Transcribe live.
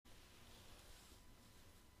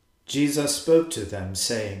Jesus spoke to them,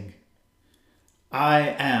 saying,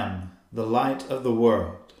 I am the light of the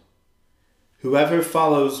world. Whoever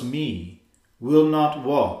follows me will not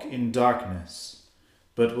walk in darkness,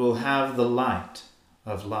 but will have the light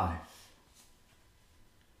of life.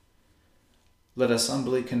 Let us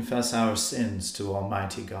humbly confess our sins to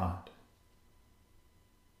Almighty God.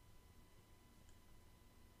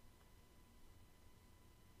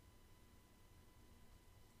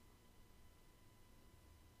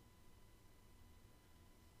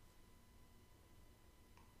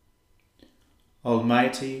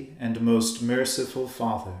 Almighty and most merciful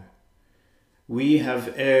Father, we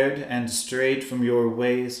have erred and strayed from your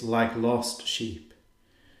ways like lost sheep.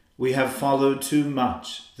 We have followed too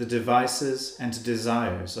much the devices and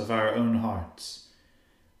desires of our own hearts.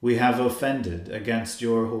 We have offended against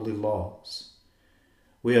your holy laws.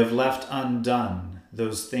 We have left undone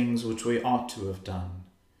those things which we ought to have done,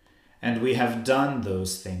 and we have done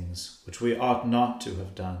those things which we ought not to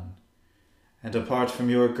have done. And apart from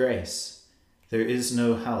your grace, there is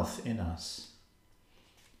no health in us.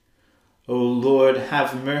 O Lord,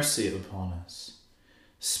 have mercy upon us.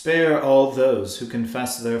 Spare all those who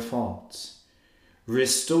confess their faults.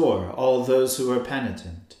 Restore all those who are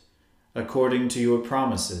penitent, according to your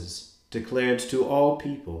promises declared to all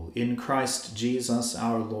people in Christ Jesus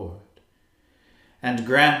our Lord. And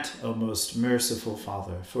grant, O most merciful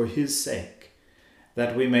Father, for his sake,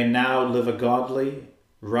 that we may now live a godly,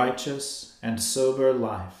 righteous, and sober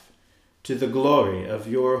life, to the glory of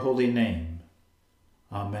your holy name.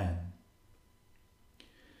 Amen.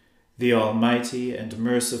 The Almighty and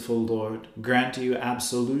merciful Lord grant you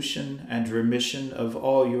absolution and remission of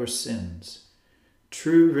all your sins,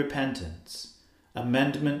 true repentance,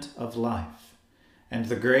 amendment of life, and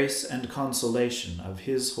the grace and consolation of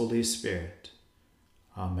his Holy Spirit.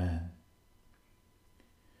 Amen.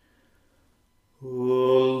 O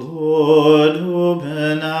Lord,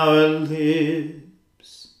 open our lips,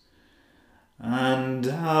 and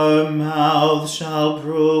our mouth shall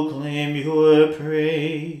proclaim your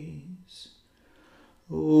praise.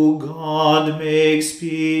 O God, make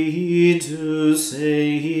speed to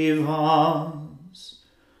save us.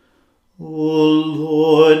 O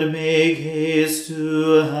Lord, make haste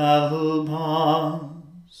to help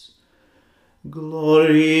us.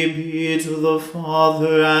 Glory be to the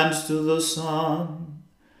Father, and to the Son,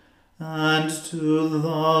 and to the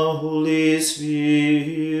Holy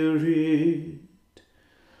Spirit,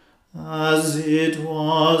 as it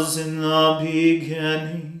was in the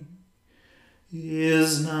beginning,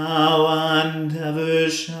 is now, and ever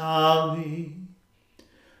shall be,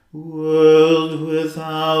 world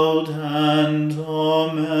without end.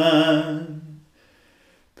 Amen.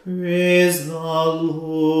 Praise the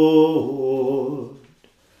Lord.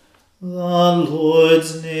 The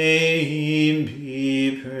Lord's name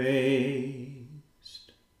be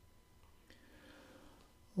praised.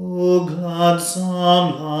 O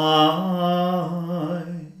gladsome light,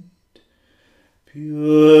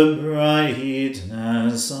 pure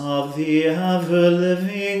brightness of the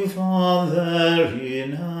ever-living Father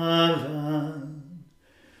in heaven,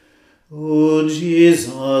 O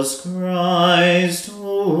Jesus Christ,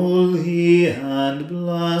 holy and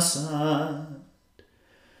blessed,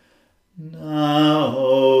 now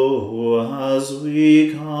as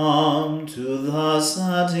we come to the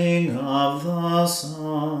setting of the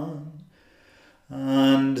sun,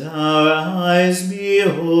 and our eyes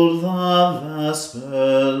behold the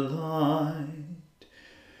vesper light,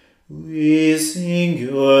 we sing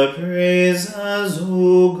your praises,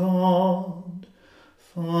 O God,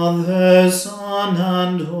 Father, Son,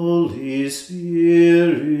 and Holy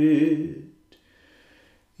Spirit.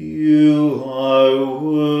 You are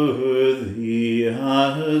worthy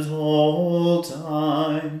at all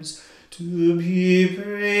times to be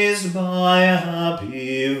praised by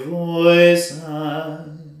happy voices,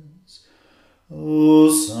 O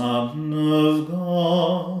Son of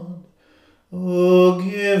God, O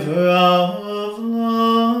Giver of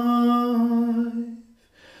life,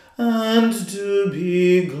 and to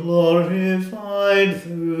be glorified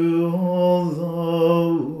through all the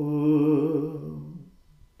world.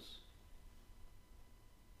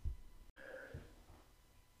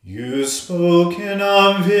 You spoke in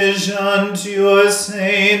a vision to your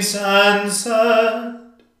saints and said,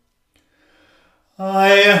 I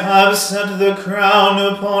have set the crown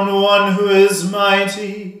upon one who is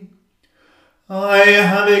mighty. I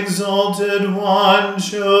have exalted one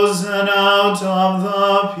chosen out of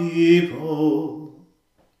the people.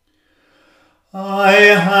 I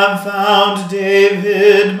have found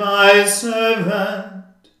David my servant.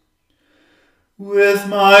 With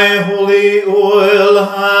my holy oil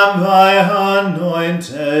have I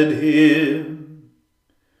anointed exalted him.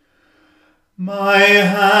 My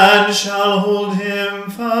hand shall hold him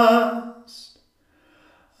fast,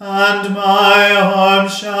 and my arm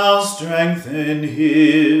shall strengthen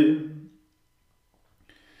him.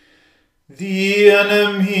 The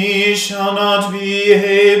enemy shall not be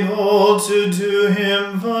able to do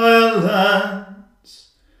him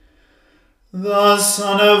violence. The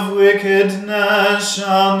son of wickedness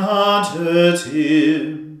shall not hurt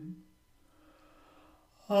him.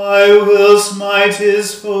 I will smite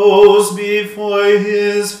his foes before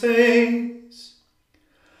his face,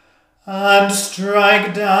 and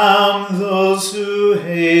strike down those who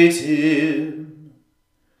hate him.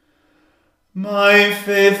 My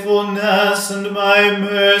faithfulness and my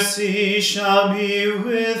mercy shall be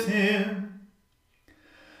with him,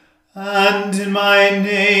 and in my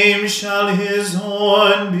name shall his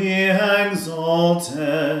horn be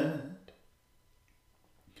exalted.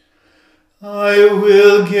 I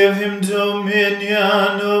will give him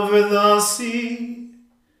dominion over the sea,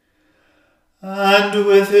 and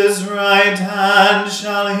with his right hand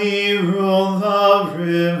shall he rule the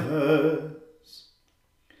rivers.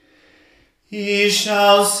 He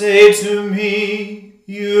shall say to me,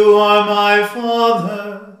 You are my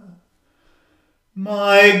Father,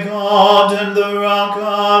 my God and the rock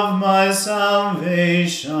of my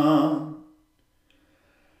salvation.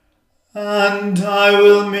 And I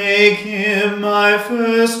will make him my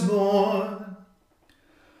firstborn,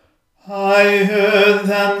 higher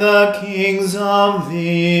than the kings of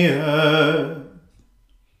the earth.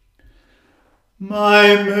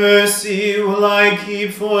 My mercy will I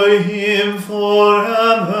keep for him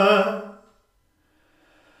forever,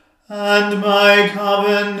 and my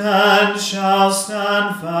covenant shall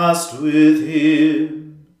stand fast with him.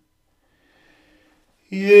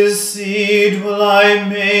 His seed will I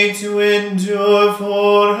make to endure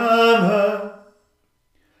forever,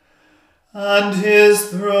 and his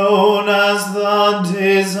throne as the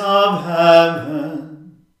days of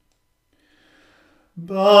heaven.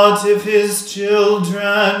 But if his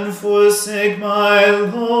children forsake my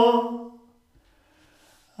law,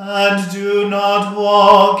 and do not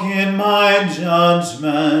walk in my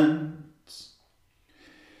judgments,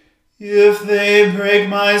 if they break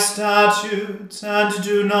my statutes and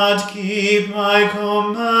do not keep my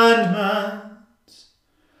commandments,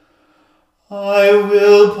 I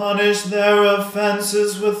will punish their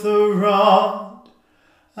offenses with the rod,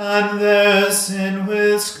 and their sin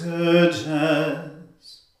with scourges.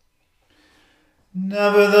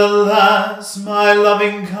 Nevertheless, my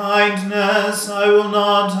loving kindness I will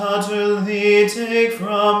not utterly take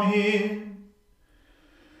from him,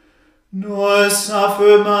 nor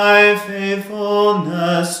suffer my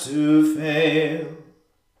faithfulness to fail.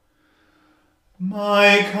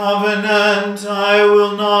 My covenant I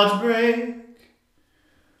will not break,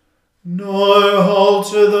 nor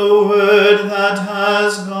alter the word that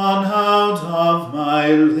has gone out of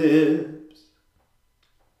my lips.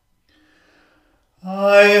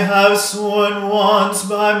 I have sworn once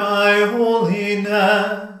by my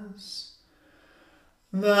holiness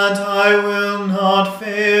that I will not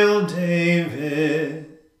fail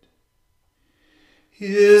David.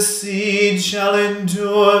 His seed shall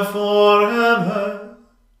endure forever,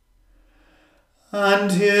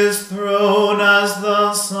 and his throne as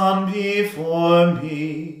the sun before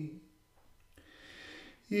me.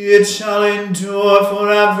 It shall endure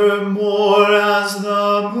forevermore as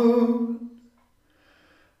the moon,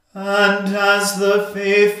 and as the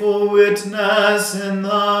faithful witness in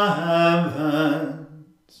the heavens.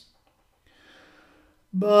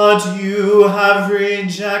 But you have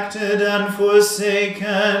rejected and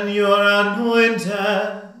forsaken your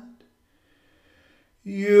anointed.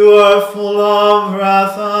 You are full of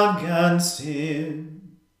wrath against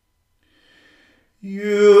him.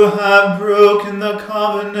 You have broken the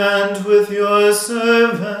covenant with your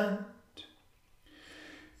servant.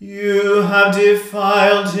 You have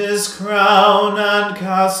defiled his crown and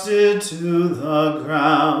cast it to the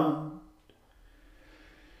ground.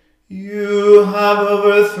 You have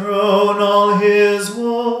overthrown all his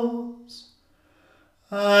walls,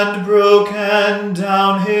 and broken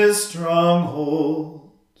down his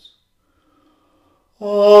strongholds.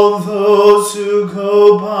 All those who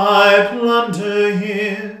go by plunder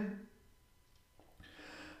him,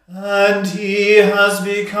 and he has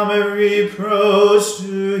become a reproach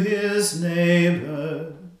to his neighbors.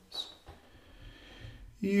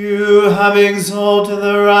 You have exalted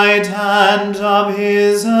the right hand of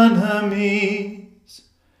his enemies,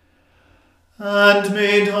 and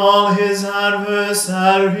made all his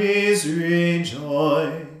adversaries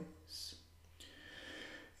rejoice.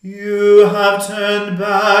 You have turned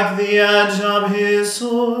back the edge of his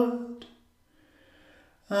sword,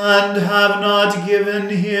 and have not given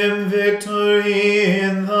him victory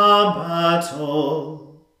in the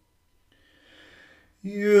battle.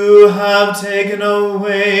 You have taken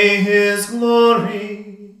away his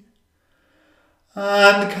glory,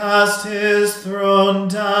 and cast his throne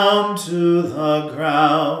down to the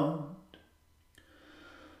ground.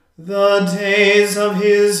 The days of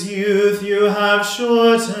his youth you have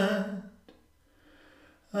shortened,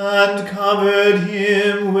 and covered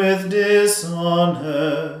him with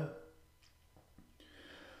dishonor.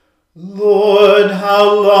 Lord,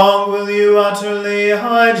 how long will you utterly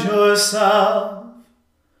hide yourself?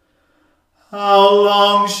 How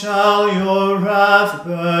long shall your wrath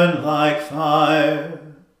burn like fire?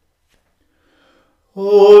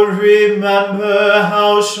 Oh, remember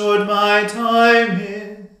how short my time is.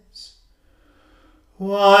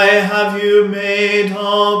 Why have you made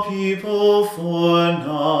all people for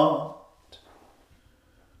naught?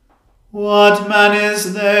 What man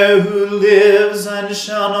is there who lives and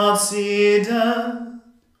shall not see death,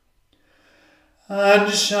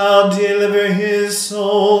 and shall deliver his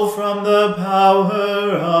soul from the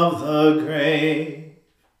power of the grave?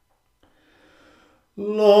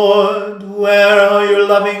 Lord, where are your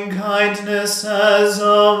loving kindnesses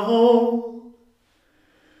of old,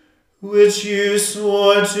 which you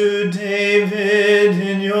swore to David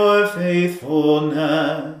in your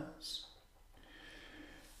faithfulness?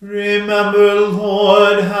 Remember,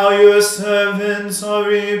 Lord, how your servants are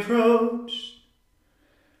reproached,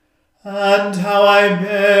 and how I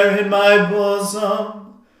bear in my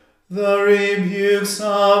bosom the rebukes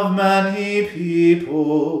of many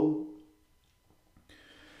people.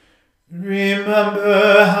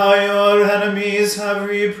 Remember how your enemies have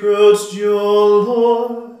reproached you, O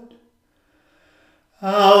Lord,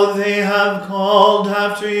 how they have called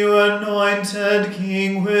after your anointed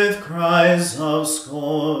king with cries of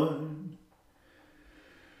scorn.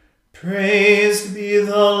 Praised be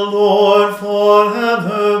the Lord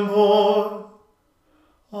forevermore.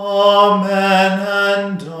 Amen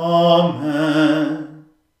and amen.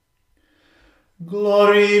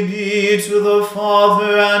 Glory be to the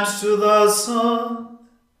Father and to the Son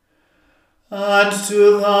and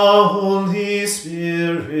to the Holy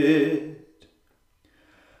Spirit,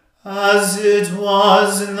 as it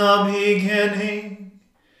was in the beginning,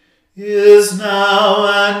 is now,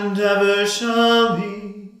 and ever shall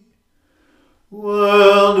be,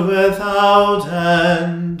 world without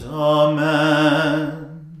end. Amen.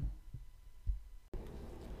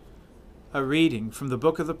 A reading from the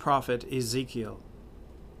book of the prophet Ezekiel.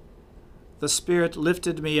 The Spirit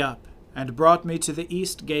lifted me up, and brought me to the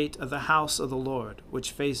east gate of the house of the Lord,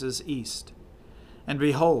 which faces east. And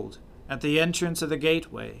behold, at the entrance of the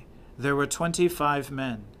gateway there were 25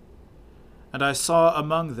 men. And I saw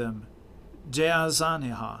among them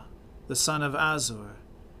Jaazaniah, the son of Azur,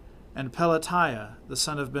 and Pelatiah, the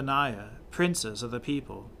son of Benaiah, princes of the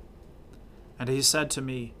people. And he said to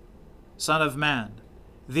me, Son of man,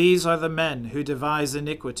 these are the men who devise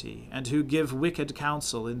iniquity, and who give wicked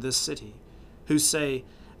counsel in this city, who say,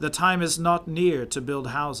 The time is not near to build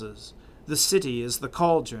houses. The city is the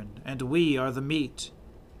cauldron, and we are the meat.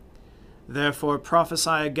 Therefore prophesy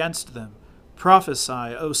against them.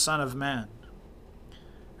 Prophesy, O Son of man.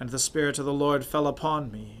 And the Spirit of the Lord fell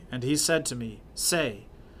upon me, and he said to me, Say,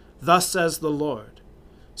 Thus says the Lord,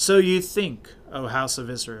 So you think, O house of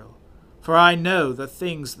Israel, for I know the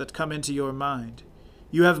things that come into your mind.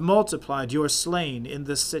 You have multiplied your slain in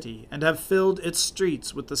this city, and have filled its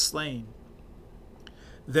streets with the slain.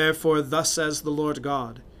 Therefore thus says the Lord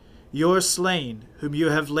God, Your slain, whom you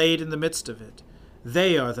have laid in the midst of it,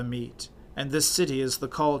 they are the meat, and this city is the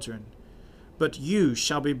cauldron. But you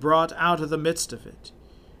shall be brought out of the midst of it.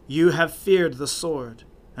 You have feared the sword,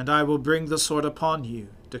 and I will bring the sword upon you,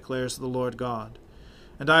 declares the Lord God.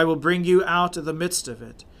 And I will bring you out of the midst of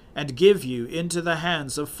it, and give you into the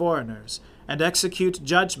hands of foreigners, and execute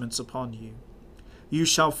judgments upon you. You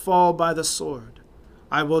shall fall by the sword.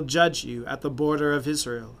 I will judge you at the border of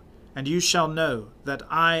Israel, and you shall know that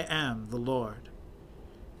I am the Lord.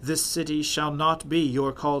 This city shall not be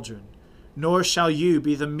your cauldron, nor shall you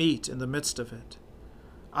be the meat in the midst of it.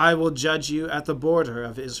 I will judge you at the border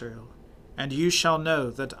of Israel, and you shall know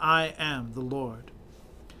that I am the Lord.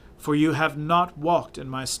 For you have not walked in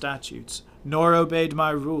my statutes, nor obeyed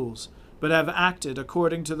my rules, but have acted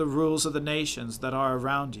according to the rules of the nations that are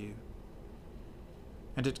around you.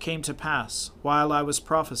 And it came to pass, while I was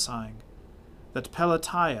prophesying, that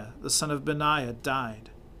Pelatiah the son of Benaiah died.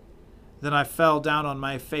 Then I fell down on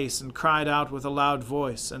my face and cried out with a loud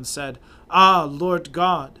voice, and said, Ah, Lord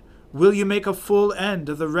God, Will you make a full end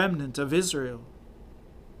of the remnant of Israel?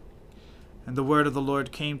 And the word of the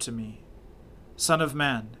Lord came to me, Son of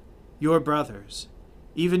man, your brothers,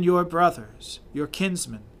 even your brothers, your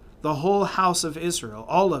kinsmen, the whole house of Israel,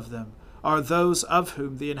 all of them, are those of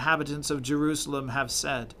whom the inhabitants of Jerusalem have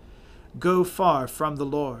said, Go far from the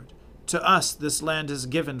Lord. To us this land is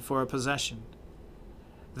given for a possession.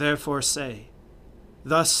 Therefore say,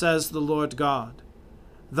 Thus says the Lord God,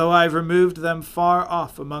 Though I removed them far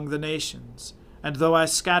off among the nations, and though I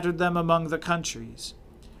scattered them among the countries,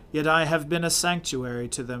 yet I have been a sanctuary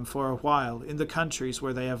to them for a while in the countries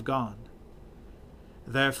where they have gone.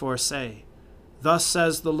 Therefore say, Thus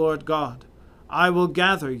says the Lord God, I will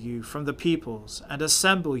gather you from the peoples, and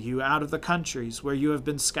assemble you out of the countries where you have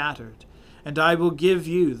been scattered, and I will give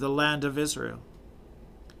you the land of Israel.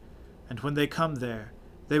 And when they come there,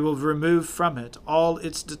 they will remove from it all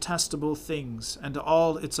its detestable things and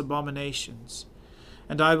all its abominations.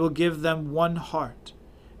 And I will give them one heart,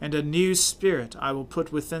 and a new spirit I will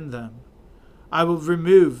put within them. I will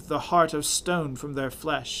remove the heart of stone from their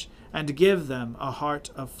flesh, and give them a heart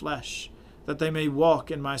of flesh, that they may walk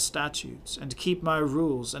in my statutes, and keep my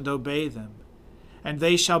rules, and obey them. And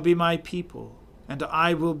they shall be my people, and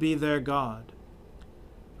I will be their God.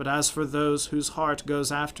 But as for those whose heart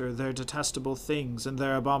goes after their detestable things and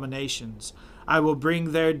their abominations, I will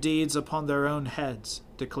bring their deeds upon their own heads,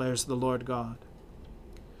 declares the Lord God.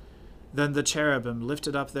 Then the cherubim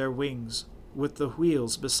lifted up their wings, with the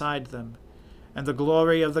wheels beside them, and the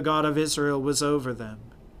glory of the God of Israel was over them.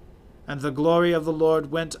 And the glory of the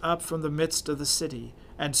Lord went up from the midst of the city,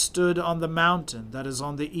 and stood on the mountain that is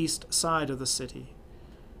on the east side of the city.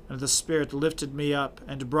 And the Spirit lifted me up,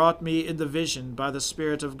 and brought me in the vision by the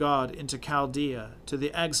Spirit of God into Chaldea, to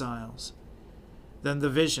the exiles. Then the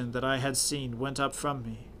vision that I had seen went up from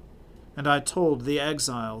me, and I told the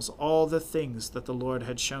exiles all the things that the Lord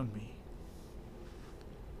had shown me.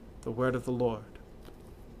 The word of the Lord.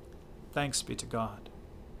 Thanks be to God.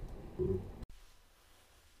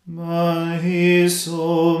 My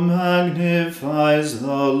soul magnifies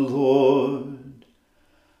the Lord,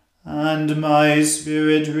 and my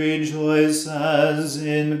spirit rejoices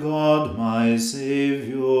in God my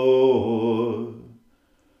Saviour.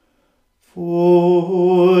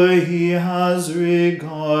 For he has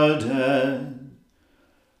regarded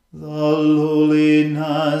the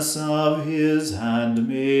lowliness of his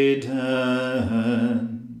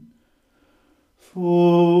handmaiden.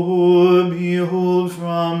 For behold,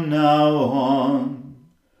 from now on,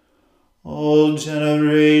 all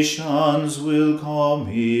generations will call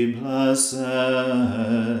me blessed.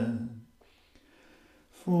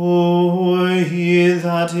 For he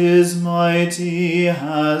that is mighty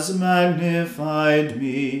has magnified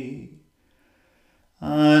me,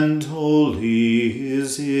 and holy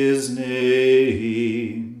is his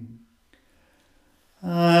name.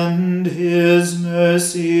 And his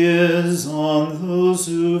mercy is on those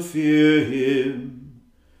who fear him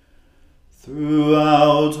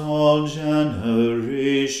throughout all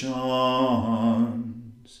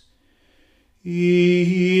generations.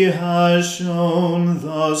 He has shown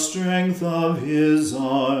the strength of his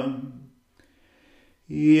arm.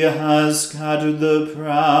 He has scattered the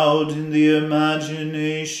proud in the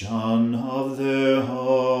imagination of their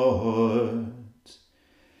hearts.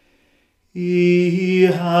 He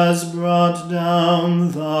has brought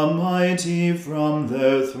down the mighty from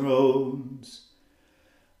their thrones,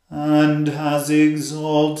 and has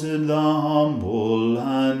exalted the humble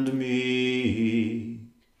and meek.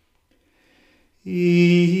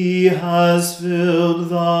 He has filled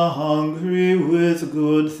the hungry with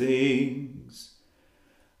good things,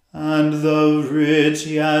 and the rich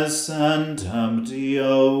he has sent empty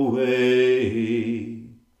away.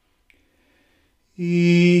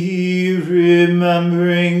 He,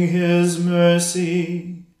 remembering his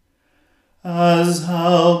mercy, has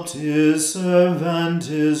helped his servant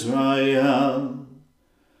Israel,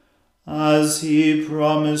 as he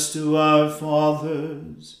promised to our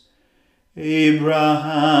fathers,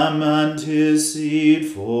 Abraham and his seed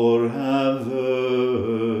forever.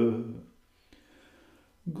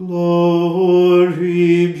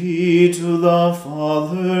 Glory be to the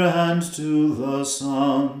Father and to the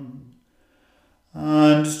Son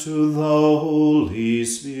and to the Holy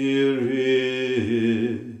Spirit,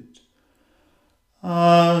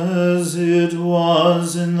 as it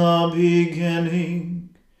was in the beginning,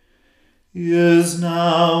 is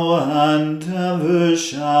now, and ever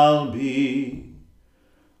shall be,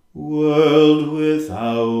 world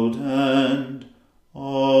without end.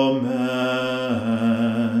 Amen.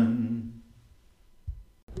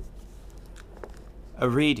 A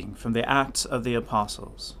reading from the Acts of the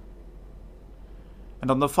Apostles. And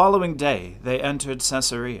on the following day they entered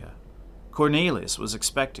Caesarea. Cornelius was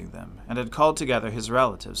expecting them, and had called together his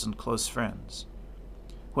relatives and close friends.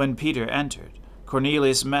 When Peter entered,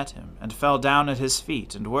 Cornelius met him, and fell down at his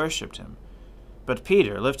feet and worshipped him. But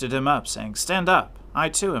Peter lifted him up, saying, "Stand up, I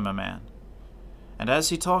too am a man." And as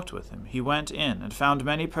he talked with him, he went in and found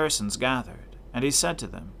many persons gathered. And he said to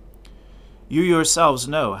them, "You yourselves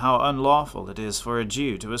know how unlawful it is for a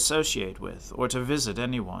Jew to associate with or to visit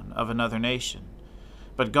anyone of another nation.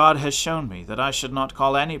 But God has shown me that I should not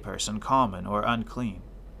call any person common or unclean.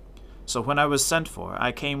 So when I was sent for,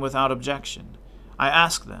 I came without objection. I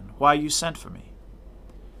asked then, why you sent for me?"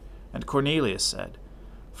 And Cornelius said,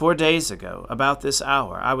 4 days ago, about this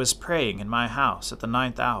hour, I was praying in my house at the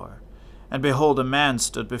 9th hour. And behold, a man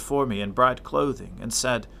stood before me in bright clothing, and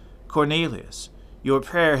said, Cornelius, your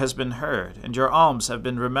prayer has been heard, and your alms have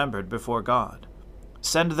been remembered before God.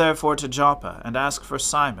 Send therefore to Joppa, and ask for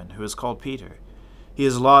Simon, who is called Peter. He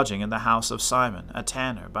is lodging in the house of Simon, a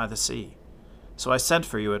tanner, by the sea. So I sent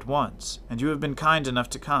for you at once, and you have been kind enough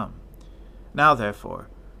to come. Now therefore,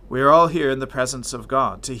 we are all here in the presence of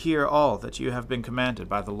God, to hear all that you have been commanded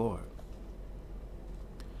by the Lord.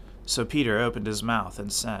 So Peter opened his mouth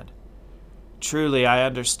and said, Truly I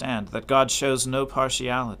understand that God shows no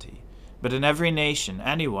partiality, but in every nation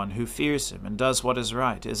anyone who fears him and does what is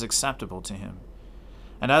right is acceptable to him.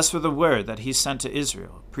 And as for the word that he sent to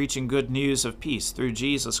Israel, preaching good news of peace through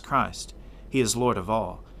Jesus Christ, he is Lord of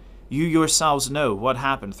all. You yourselves know what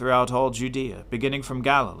happened throughout all Judea, beginning from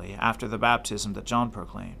Galilee after the baptism that John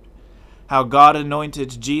proclaimed, how God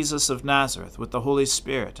anointed Jesus of Nazareth with the Holy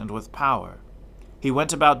Spirit and with power. He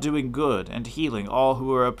went about doing good and healing all who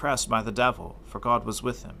were oppressed by the devil, for God was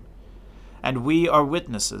with him. And we are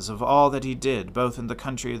witnesses of all that he did, both in the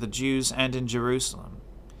country of the Jews and in Jerusalem.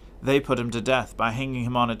 They put him to death by hanging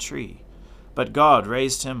him on a tree. But God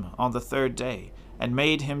raised him on the 3rd day, and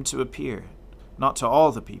made him to appear, not to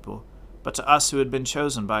all the people, but to us who had been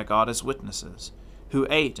chosen by God as witnesses, who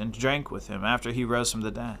ate and drank with him after he rose from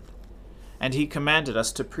the dead. And he commanded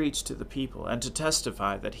us to preach to the people, and to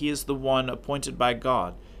testify that he is the one appointed by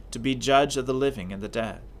God to be judge of the living and the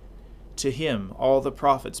dead. To him all the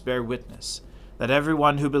prophets bear witness, that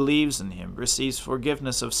everyone who believes in him receives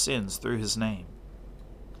forgiveness of sins through his name.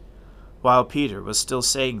 While Peter was still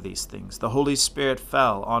saying these things, the Holy Spirit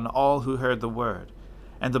fell on all who heard the word,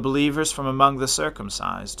 and the believers from among the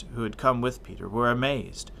circumcised who had come with Peter were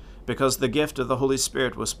amazed, because the gift of the Holy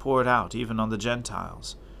Spirit was poured out even on the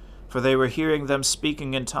Gentiles, for they were hearing them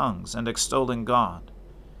speaking in tongues and extolling God.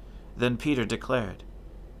 Then Peter declared,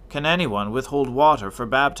 Can anyone withhold water for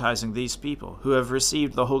baptizing these people, who have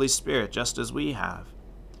received the Holy Spirit just as we have?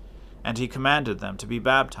 And he commanded them to be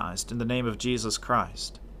baptized in the name of Jesus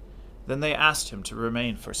Christ. Then they asked him to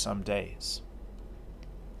remain for some days.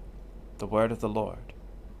 The word of the Lord.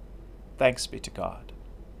 Thanks be to God.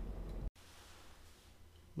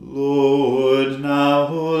 Lord, now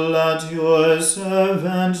let your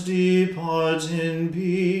servant depart in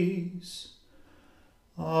peace,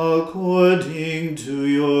 according to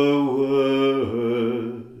your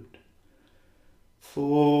word.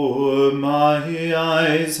 For my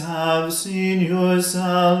eyes have seen your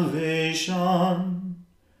salvation,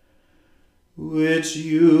 which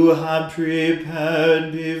you have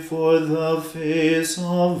prepared before the face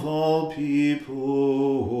of all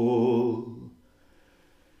people,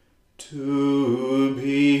 to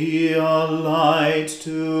be a light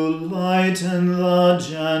to lighten the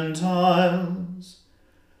Gentiles,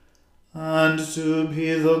 and to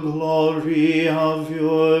be the glory of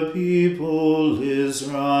your people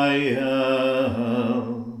Israel.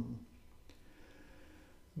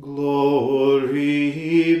 Glory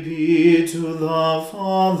be to the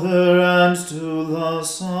Father, and to the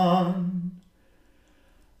Son,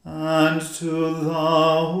 and to the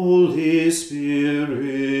Holy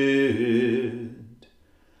Spirit,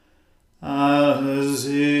 as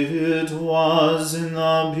it was in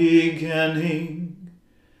the beginning,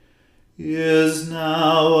 is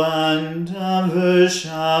now, and ever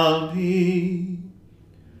shall be,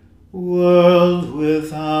 world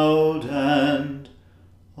without end.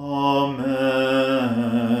 Amen.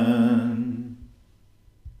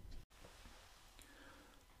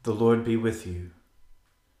 The Lord be with you.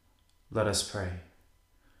 Let us pray.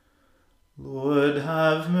 Lord,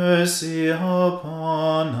 have mercy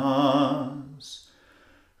upon us.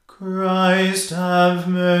 Christ, have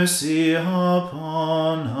mercy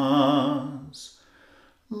upon us.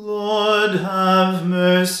 Lord, have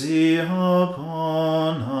mercy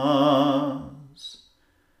upon us.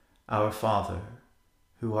 Our Father,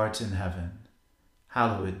 who art in heaven,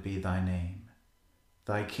 hallowed be thy name.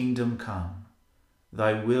 Thy kingdom come,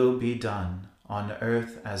 thy will be done, on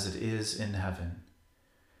earth as it is in heaven.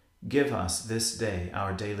 Give us this day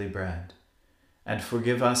our daily bread, and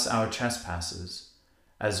forgive us our trespasses,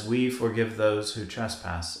 as we forgive those who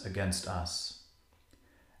trespass against us.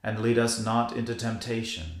 And lead us not into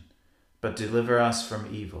temptation, but deliver us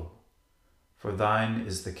from evil. For thine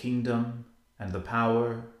is the kingdom, and the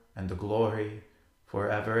power, and the glory,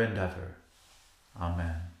 forever and ever.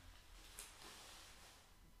 Amen.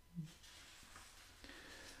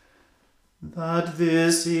 That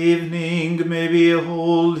this evening may be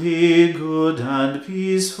wholly good and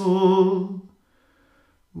peaceful,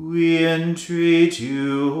 we entreat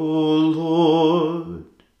you, O Lord,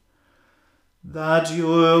 that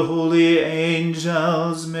your holy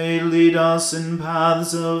angels may lead us in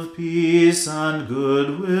paths of peace and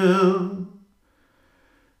goodwill.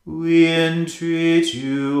 We entreat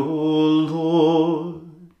you, O Lord,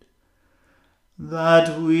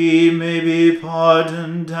 that we may be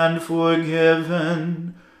pardoned and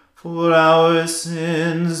forgiven for our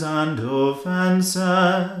sins and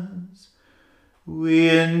offences. We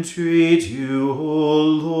entreat you, O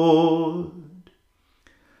Lord,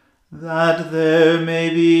 that there may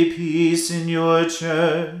be peace in your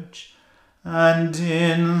church and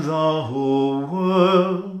in the whole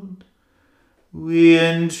world. We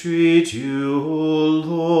entreat you, O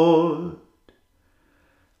Lord,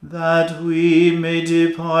 that we may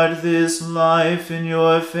depart this life in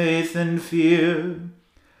your faith and fear,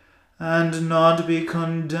 and not be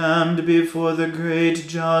condemned before the great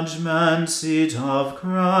judgment seat of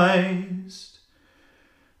Christ.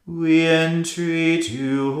 We entreat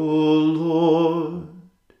you, O Lord,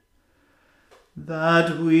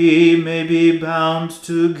 that we may be bound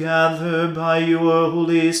together by your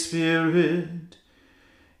Holy Spirit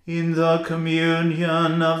in the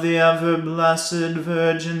communion of the ever-blessed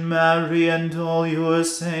Virgin Mary and all your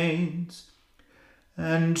saints,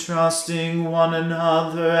 entrusting one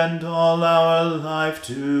another and all our life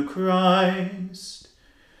to Christ.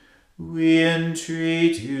 We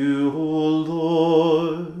entreat you, O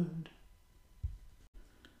Lord.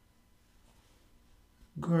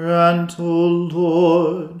 Grant, O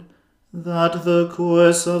Lord, that the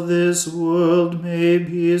course of this world may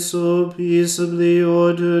be so peaceably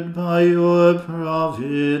ordered by your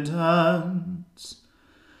providence,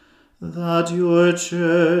 that your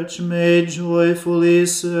church may joyfully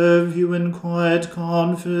serve you in quiet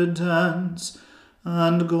confidence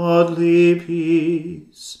and godly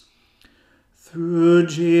peace. Through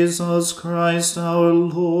Jesus Christ our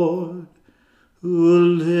Lord, who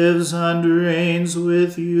lives and reigns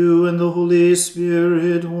with you in the Holy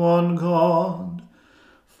Spirit, one God,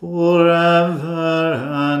 forever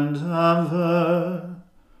and ever.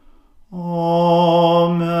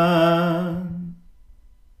 Amen.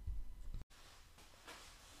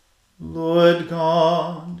 Lord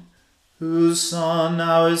God, whose Son,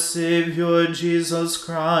 our Saviour Jesus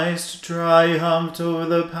Christ, triumphed over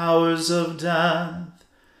the powers of death,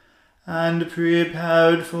 and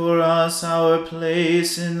prepared for us our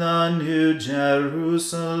place in the New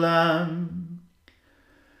Jerusalem,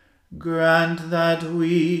 grant that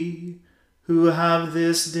we, who have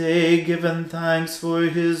this day given thanks for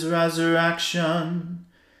his resurrection,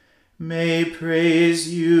 may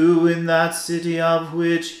praise you in that city of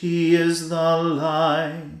which he is the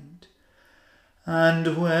light,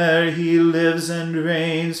 and where he lives and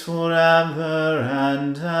reigns forever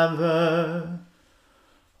and ever.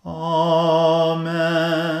 Amen.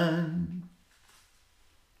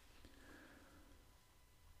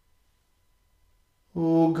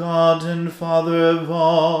 O God and Father of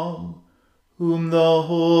all, whom the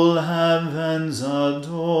whole heavens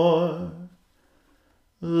adore,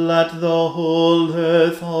 let the whole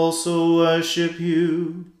earth also worship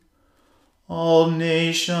you. All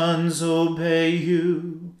nations obey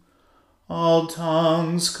you. All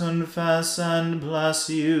tongues confess and bless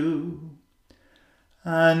you.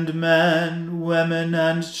 And men, women,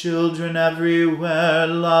 and children everywhere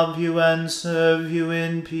love you and serve you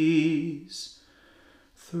in peace.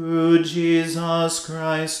 Through Jesus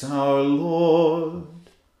Christ our Lord.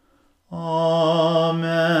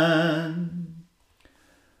 Amen.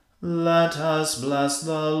 Let us bless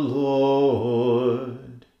the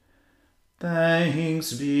Lord.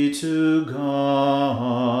 Thanks be to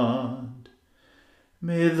God.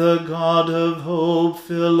 May the God of hope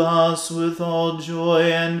fill us with all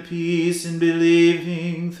joy and peace in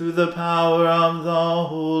believing through the power of the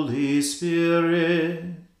Holy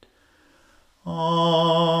Spirit.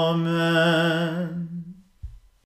 Amen.